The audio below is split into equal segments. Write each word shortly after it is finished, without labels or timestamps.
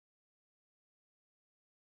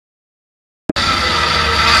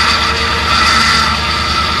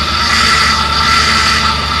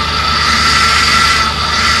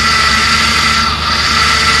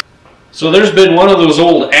So there's been one of those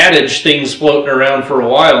old adage things floating around for a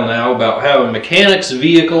while now about how a mechanic's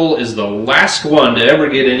vehicle is the last one to ever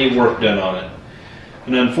get any work done on it.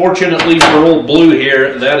 And unfortunately for old Blue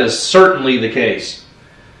here, that is certainly the case.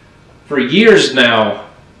 For years now,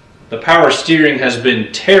 the power steering has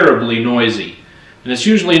been terribly noisy. And it's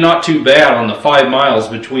usually not too bad on the 5 miles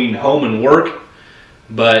between home and work,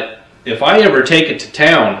 but if I ever take it to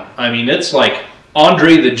town, I mean, it's like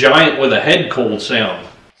Andre the Giant with a head cold sound.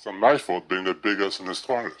 It's not my fault being the biggest and the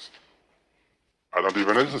strongest. I don't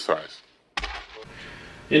even exercise.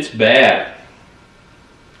 It's bad.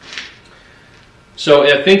 So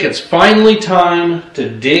I think it's finally time to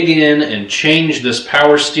dig in and change this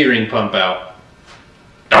power steering pump out.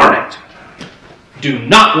 Darn it. Do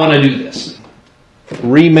not want to do this.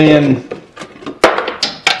 Reman.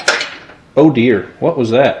 Oh dear, what was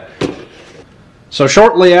that? So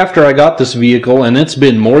shortly after I got this vehicle, and it's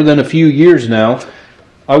been more than a few years now,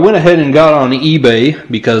 I went ahead and got on eBay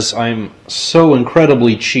because I'm so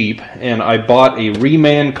incredibly cheap, and I bought a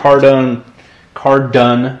Reman Cardone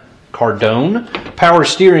power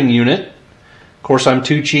steering unit. Of course, I'm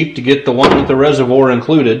too cheap to get the one with the reservoir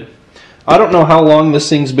included. I don't know how long this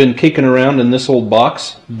thing's been kicking around in this old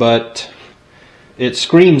box, but it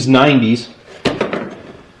screams 90s.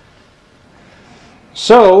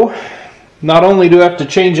 So, not only do I have to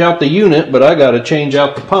change out the unit, but I got to change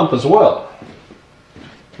out the pump as well.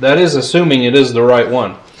 That is assuming it is the right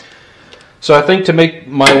one. So I think to make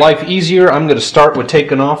my life easier, I'm going to start with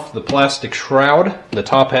taking off the plastic shroud, the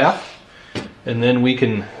top half, and then we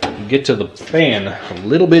can get to the fan a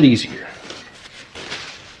little bit easier.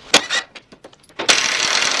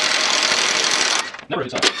 Never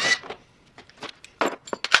gets out.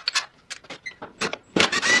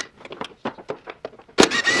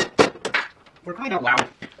 We're crying out loud.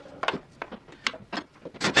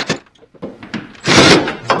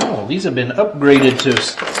 Oh, these have been upgraded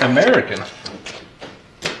to American.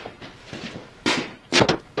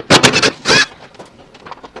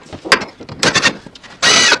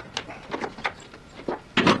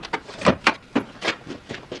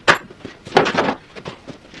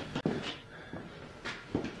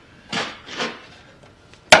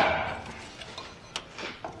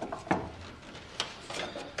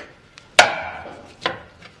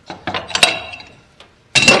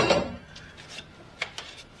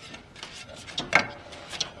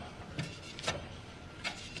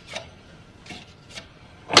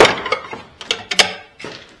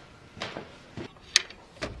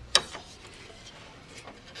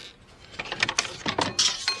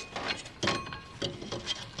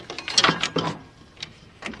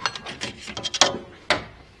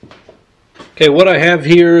 Okay, what I have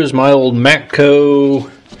here is my old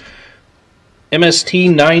Matco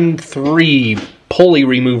MST93 pulley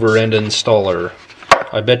remover and installer.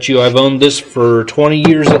 I bet you I've owned this for 20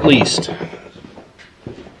 years at least.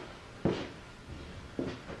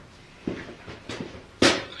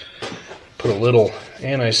 Put a little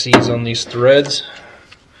anti-seize on these threads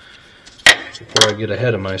before I get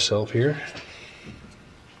ahead of myself here.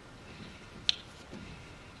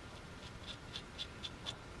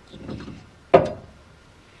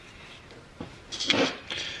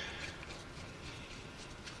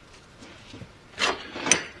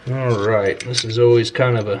 Alright, this is always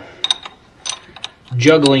kind of a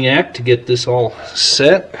juggling act to get this all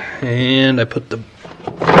set, and I put the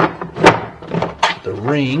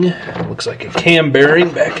ring, looks like a cam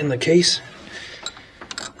bearing, back in the case.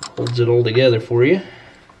 Holds it all together for you.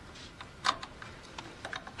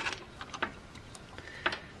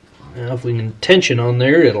 Now if we can tension on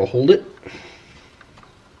there, it'll hold it.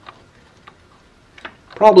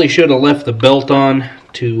 Probably should have left the belt on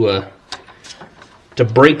to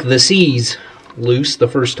break the seize loose the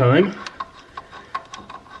first time.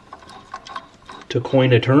 To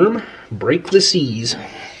coin a term, break the seize.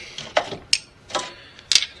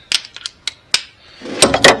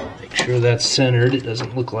 Make sure that's centered. It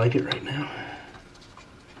doesn't look like it right now.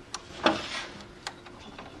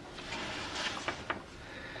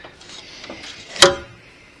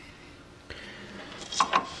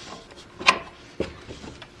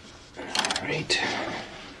 Alright.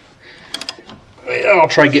 I'll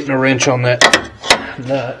try getting a wrench on that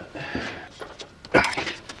nut.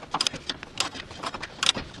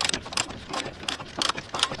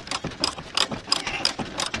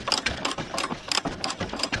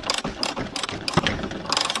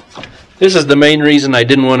 This is the main reason I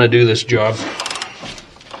didn't want to do this job.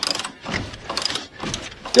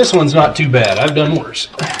 This one's not too bad. I've done worse.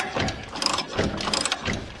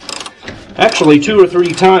 Actually, 2 or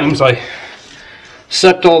 3 times I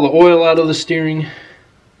sucked all the oil out of the steering,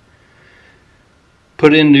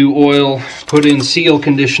 put in new oil, put in seal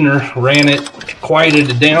conditioner, ran it, quieted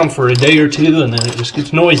it down for a day or two, and then it just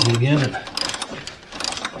gets noisy again. And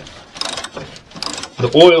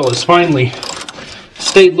the oil has finally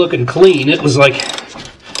stayed looking clean. It was like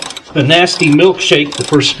a nasty milkshake the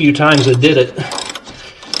first few times I did it.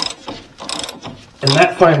 And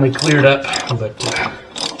that finally cleared up, but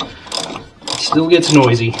it still gets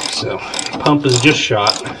noisy, so the pump is just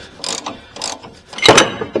shot.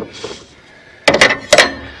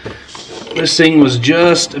 This thing was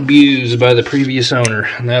just abused by the previous owner,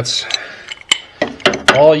 and that's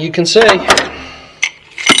all you can say.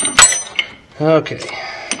 Okay.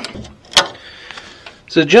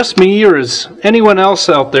 Is it just me, or is anyone else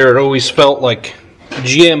out there always felt like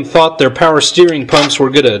GM thought their power steering pumps were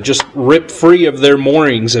going to just rip free of their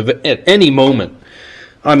moorings at any moment?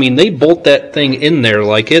 I mean, they bolt that thing in there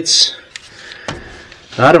like it's,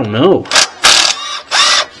 I don't know.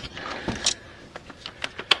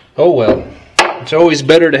 Oh well, it's always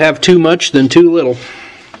better to have too much than too little.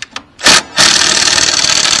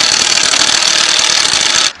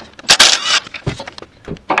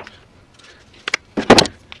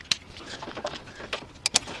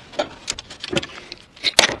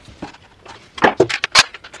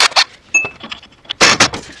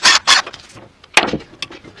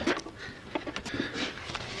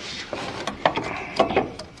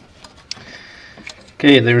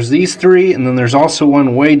 Okay, there's these three, and then there's also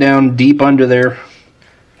one way down deep under there.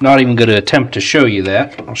 Not even going to attempt to show you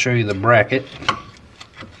that. I'll show you the bracket.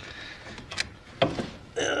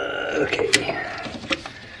 Okay.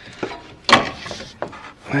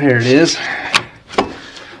 There it is.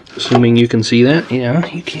 Assuming you can see that. Yeah,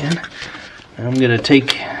 you can. I'm going to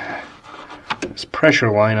take this pressure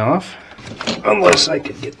line off. Unless I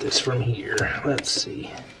could get this from here. Let's see.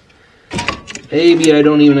 Maybe I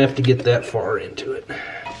don't even have to get that far into it.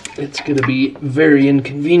 It's going to be very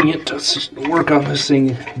inconvenient to work on this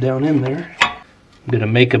thing down in there. I'm going to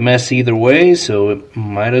make a mess either way, so it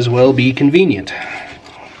might as well be convenient.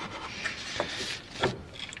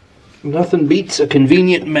 Nothing beats a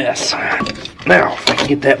convenient mess. Now, if I can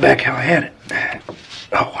get that back how I had it.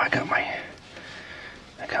 Oh, I got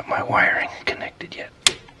my wiring connected yet.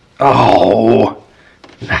 Oh,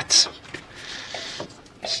 nuts.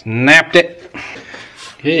 Snapped it.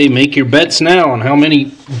 Okay, make your bets now on how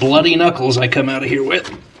many bloody knuckles I come out of here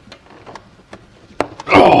with.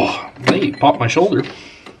 Oh, hey, popped my shoulder.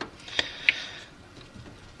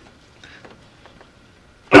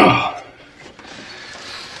 Oh.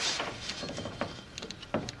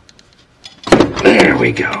 There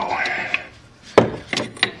we go.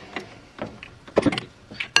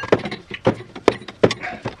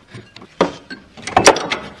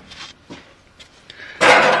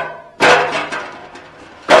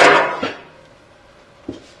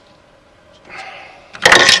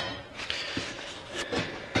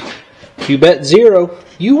 You bet zero,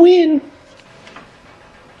 you win.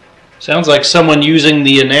 Sounds like someone using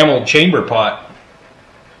the enameled chamber pot.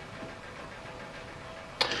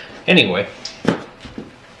 Anyway.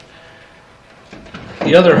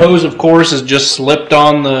 The other hose, of course, is just slipped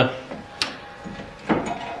on the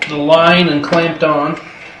line and clamped on.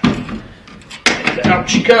 And out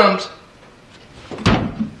she comes.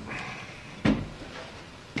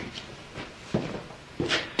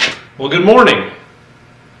 Well, good morning.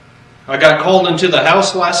 I got called into the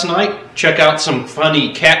house last night, check out some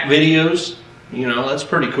funny cat videos. You know, that's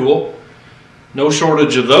pretty cool. No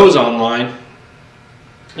shortage of those online.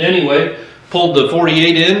 Anyway, pulled the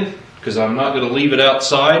 48 in because I'm not going to leave it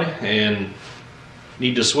outside and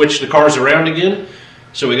need to switch the cars around again.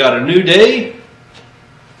 So we got a new day,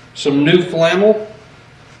 some new flannel.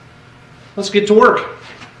 Let's get to work.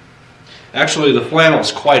 Actually, the flannel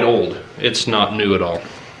is quite old. It's not new at all.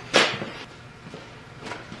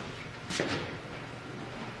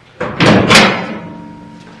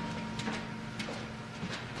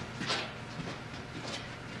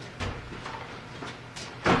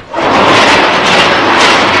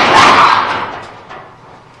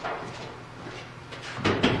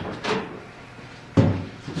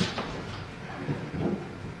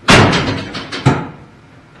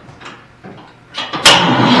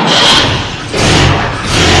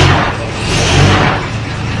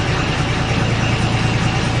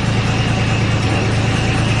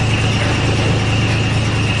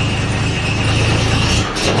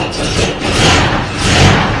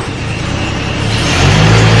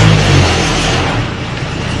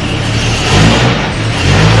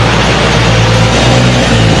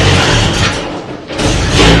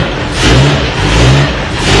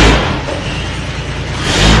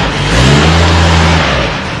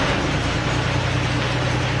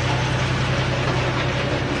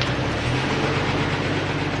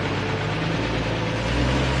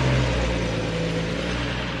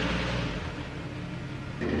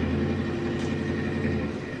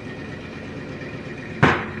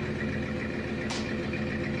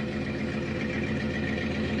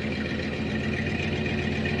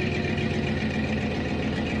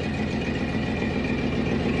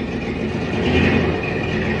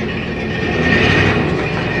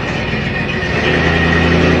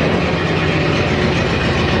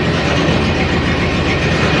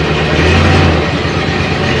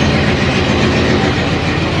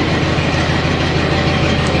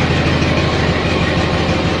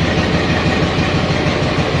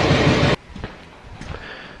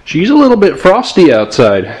 She's a little bit frosty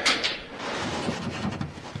outside.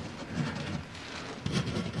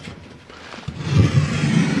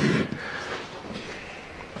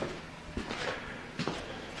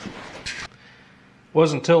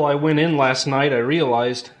 Wasn't until I went in last night I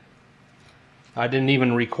realized I didn't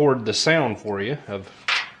even record the sound for you of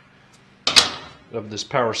this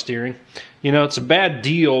power steering. You know, it's a bad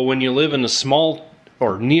deal when you live in a small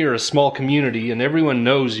or near a small community and everyone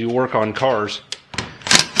knows you work on cars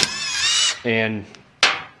and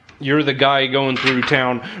you're the guy going through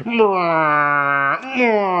town.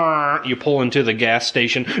 You pull into the gas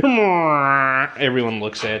station, everyone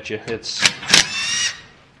looks at you. It's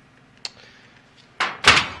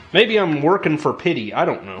maybe I'm working for pity, I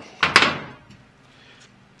don't know.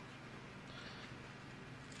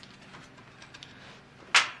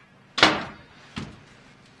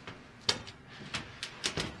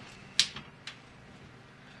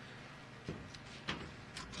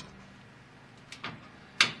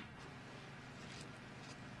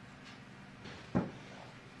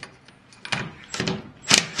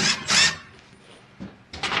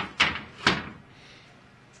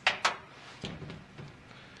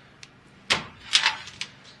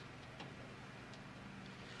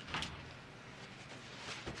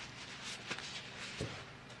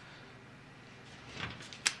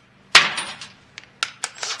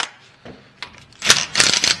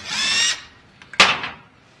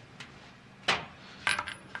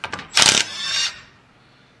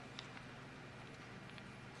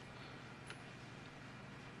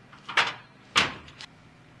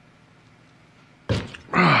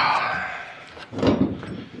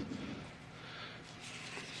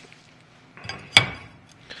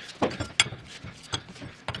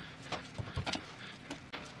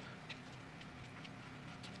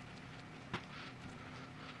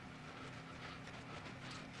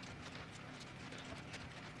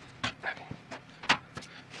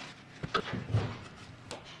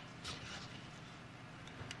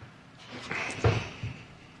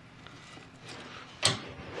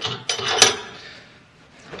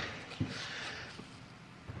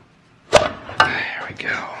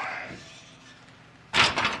 Go.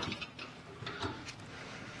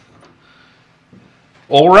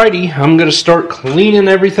 Alrighty, I'm going to start cleaning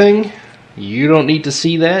everything. You don't need to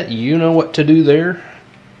see that. You know what to do there.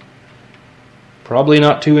 Probably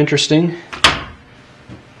not too interesting.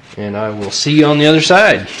 And I will see you on the other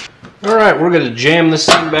side. Alright, we're going to jam this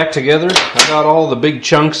thing back together. I got all the big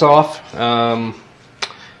chunks off.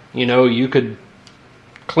 You know, you could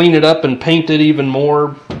clean it up and paint it even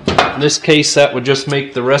more. In this case, that would just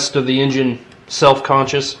make the rest of the engine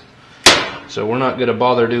self-conscious. So we're not going to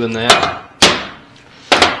bother doing that.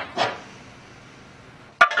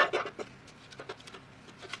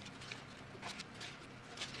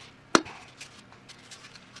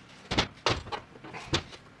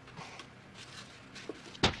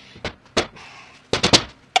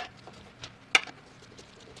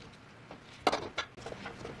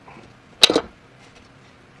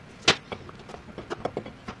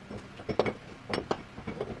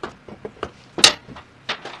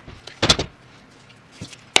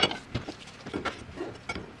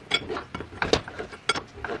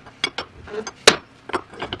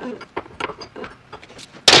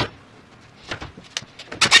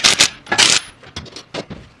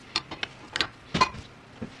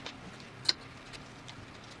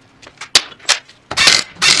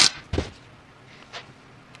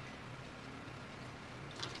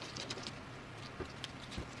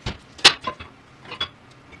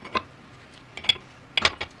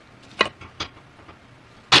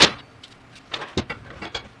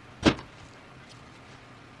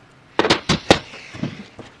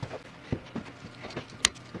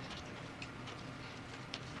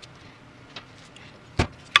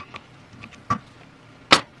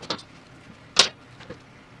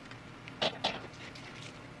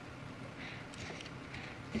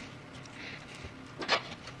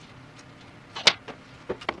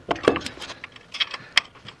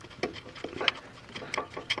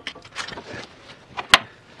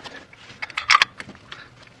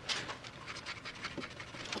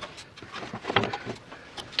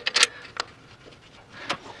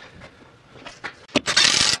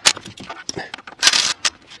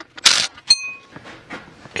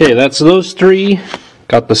 Okay, that's those three.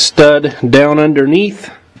 Got the stud down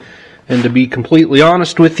underneath. And to be completely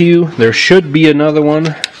honest with you, there should be another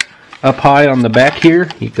one up high on the back here.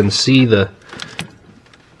 You can see the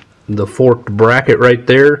forked bracket right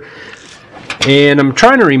there. And I'm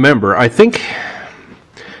trying to remember, I think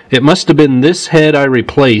it must have been this head I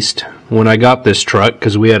replaced when I got this truck,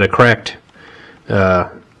 because we had a cracked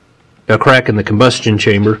a crack in the combustion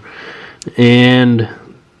chamber, and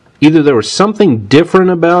either there was something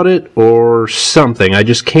different about it or something. I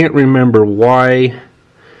just can't remember why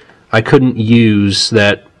I couldn't use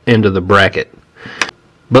that end of the bracket.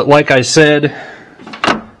 But like I said,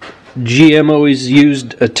 GM always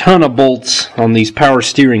used a ton of bolts on these power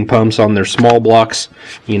steering pumps on their small blocks.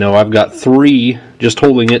 You know, I've got 3 just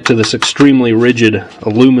holding it to this extremely rigid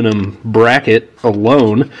aluminum bracket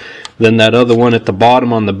alone. Then that other one at the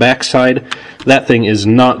bottom on the back side, that thing is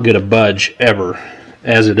not going to budge ever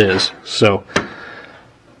as it is. So,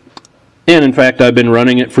 and in fact, I've been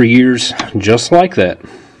running it for years just like that.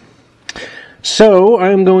 So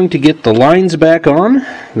I'm going to get the lines back on,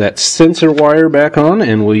 that sensor wire back on,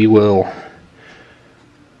 and we will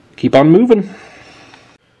keep on moving.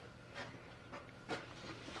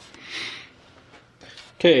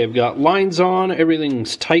 Okay, I've got lines on,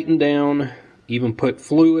 everything's tightened down, even put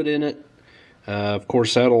fluid in it. Of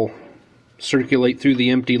course, that'll circulate through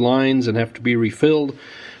the empty lines and have to be refilled.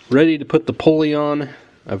 Ready to put the pulley on.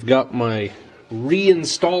 I've got my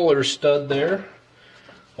reinstaller stud there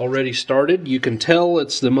already started. You can tell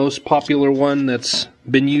it's the most popular one that's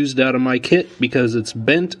been used out of my kit because it's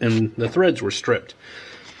bent and the threads were stripped.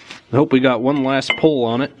 I hope we got one last pull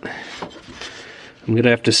on it. I'm going to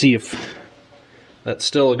have to see if that's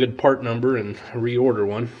still a good part number and reorder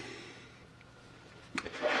one.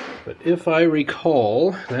 But if I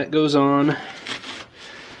recall, that goes on,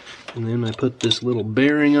 and then I put this little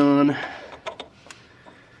bearing on,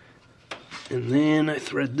 and then I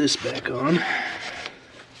thread this back on.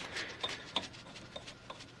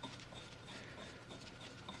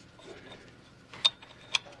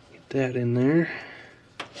 That in there.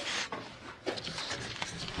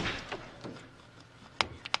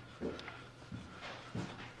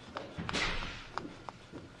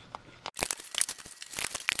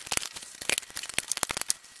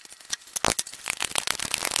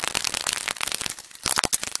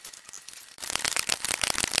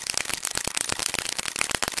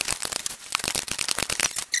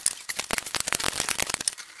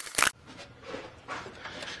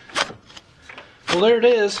 Well, there it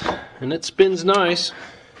is, and it spins nice.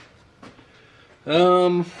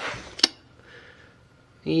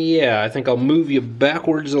 Yeah, I think I'll move you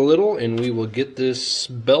backwards a little and we will get this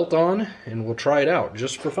belt on and we'll try it out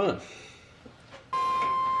just for fun.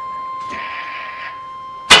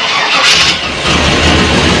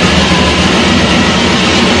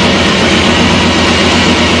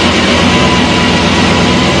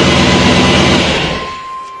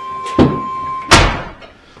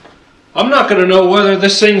 I'm not going to know whether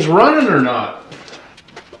this thing's running or not.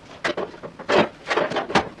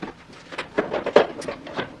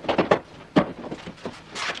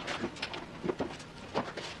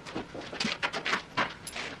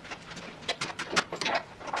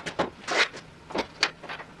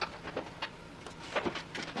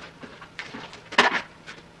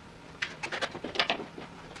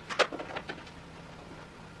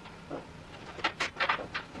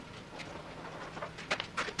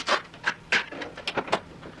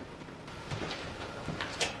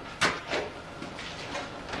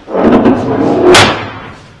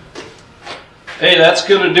 Hey, that's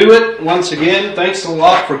going to do it. Once again, thanks a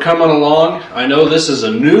lot for coming along. I know this is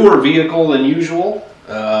a newer vehicle than usual,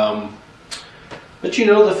 but you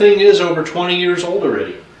know the thing is over 20 years old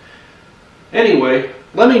already. Anyway,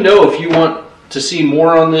 let me know if you want to see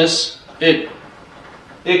more on this. It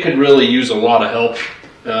could really use a lot of help.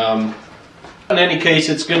 In any case,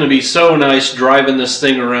 it's going to be so nice driving this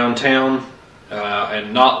thing around town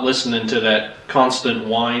and not listening to that constant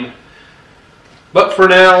whine. But for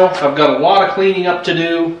now, I've got a lot of cleaning up to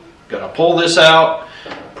do. Got to pull this out,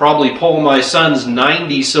 probably pull my son's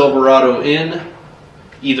 90 Silverado in,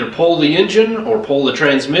 either pull the engine or pull the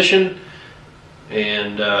transmission,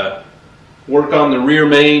 and work on the rear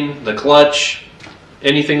main, the clutch,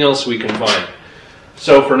 anything else we can find.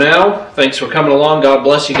 So for now, thanks for coming along. God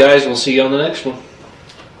bless you guys. We'll see you on the next one.